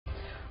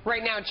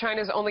Right now,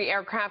 China's only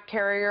aircraft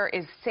carrier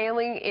is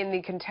sailing in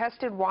the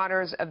contested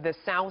waters of the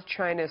South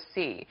China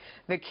Sea.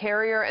 The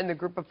carrier and the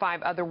group of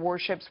 5 other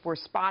warships were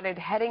spotted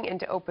heading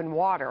into open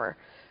water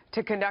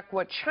to conduct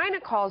what China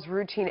calls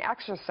routine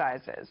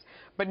exercises.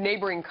 But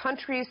neighboring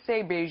countries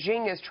say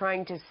Beijing is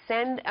trying to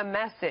send a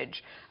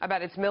message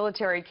about its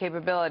military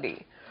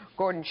capability.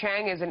 Gordon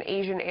Chang is an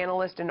Asian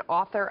analyst and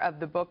author of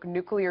the book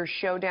Nuclear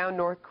Showdown,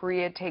 North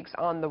Korea Takes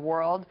on the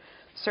World.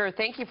 Sir,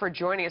 thank you for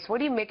joining us. What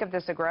do you make of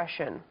this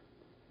aggression?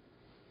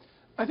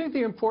 I think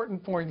the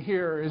important point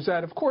here is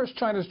that, of course,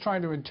 China is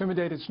trying to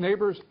intimidate its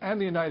neighbors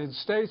and the United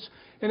States,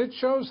 and it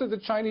shows that the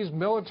Chinese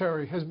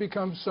military has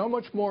become so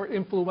much more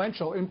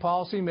influential in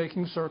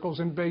policy-making circles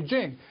in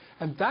Beijing.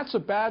 And that's a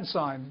bad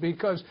sign,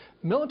 because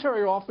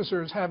military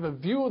officers have a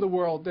view of the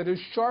world that is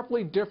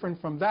sharply different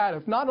from that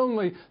of not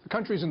only the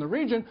countries in the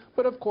region,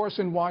 but, of course,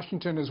 in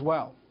Washington as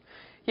well.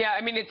 Yeah,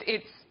 I mean,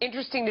 it's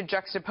interesting to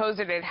juxtapose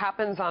it. It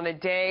happens on a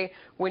day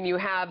when you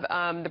have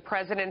the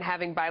president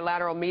having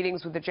bilateral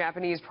meetings with the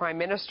Japanese prime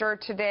minister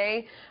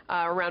today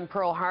around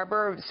Pearl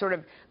Harbor, sort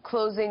of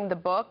closing the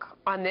book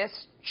on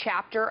this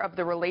chapter of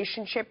the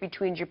relationship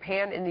between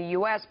Japan and the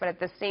U.S. But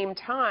at the same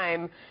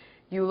time,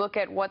 you look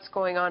at what's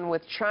going on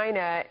with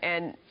China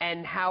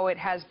and how it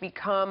has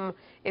become,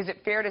 is it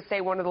fair to say,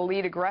 one of the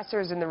lead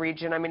aggressors in the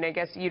region? I mean, I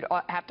guess you'd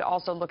have to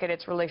also look at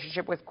its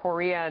relationship with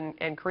Korea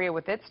and Korea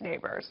with its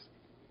neighbors.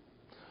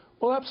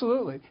 Well,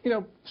 absolutely. You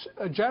know,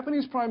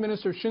 Japanese Prime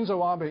Minister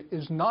Shinzo Abe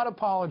is not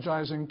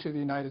apologizing to the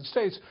United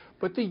States,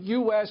 but the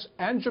U.S.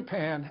 and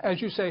Japan,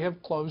 as you say,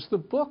 have closed the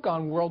book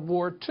on World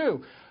War II.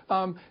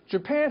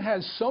 Japan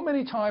has so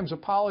many times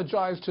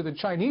apologized to the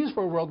Chinese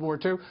for World War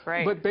II,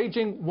 right, but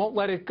Beijing won't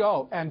let it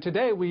go. And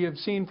today we have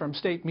seen from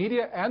state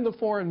media and the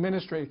foreign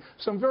ministry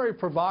some very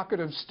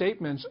provocative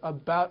statements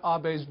about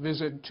Abe's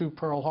visit to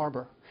Pearl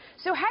Harbor.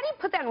 So how do you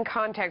put that in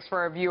context for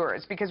our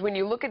viewers? Because when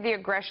you look at the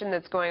aggression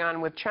that's going on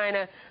with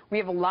China, we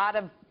have a lot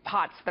of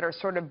pots that are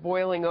sort of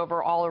boiling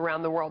over all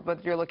around the world.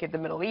 Whether you're looking at the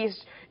Middle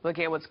East,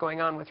 looking at what's going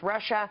on with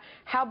Russia,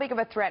 how big of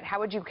a threat, how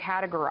would you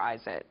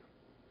categorize it?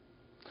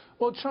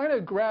 Well, China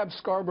grabbed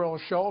Scarborough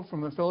Shoal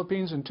from the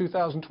Philippines in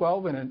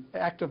 2012 in an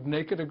act of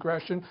naked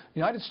aggression. The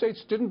United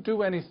States didn't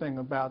do anything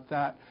about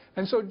that.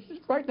 And so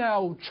right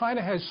now,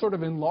 China has sort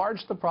of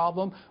enlarged the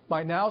problem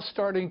by now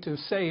starting to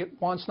say it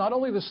wants not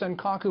only the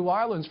Senkaku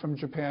Islands from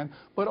Japan,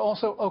 but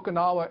also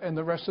Okinawa and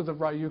the rest of the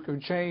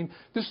Ryukyu chain.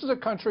 This is a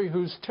country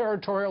whose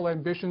territorial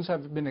ambitions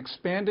have been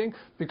expanding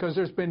because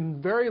there's been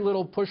very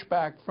little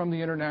pushback from the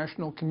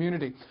international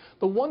community.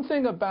 The one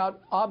thing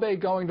about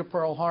Abe going to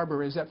Pearl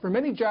Harbor is that for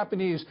many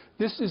Japanese,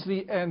 this is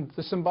the end,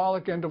 the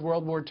symbolic end of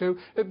World War II.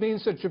 It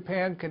means that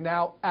Japan can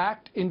now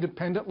act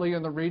independently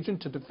in the region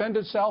to defend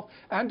itself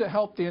and to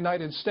help the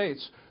United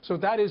States. So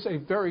that is a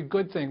very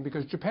good thing,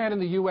 because Japan and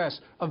the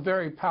U.S., a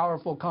very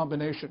powerful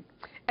combination.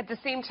 At the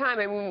same time,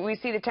 I mean, we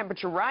see the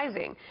temperature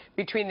rising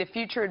between the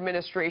future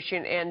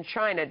administration and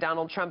China.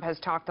 Donald Trump has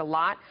talked a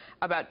lot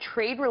about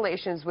trade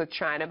relations with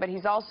China, but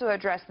he's also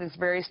addressed this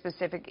very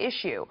specific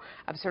issue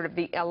of sort of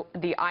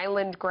the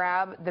island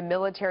grab, the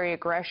military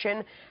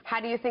aggression. How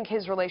do you think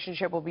his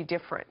relationship will be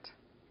different?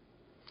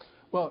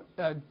 Well,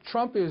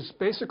 Trump is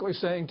basically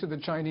saying to the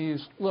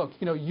Chinese, look,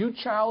 you know, you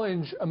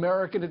challenge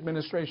American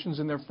administrations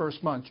in their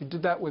first months. You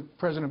did that with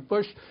President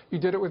Bush. You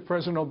did it with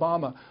President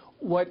Obama.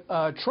 What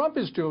Trump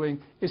is doing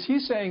is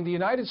he's saying the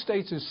United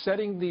States is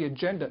setting the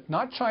agenda,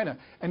 not China,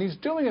 and he's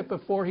doing it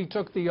before he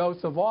took the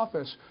oath of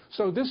office.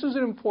 So this is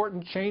an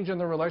important change in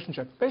the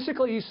relationship.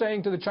 Basically, he's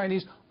saying to the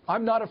Chinese,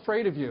 I'm not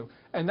afraid of you.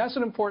 And that's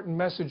an important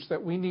message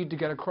that we need to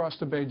get across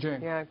to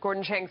Beijing. Yeah,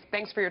 Gordon Chang,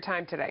 thanks for your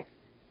time today.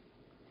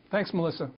 Thanks, Melissa.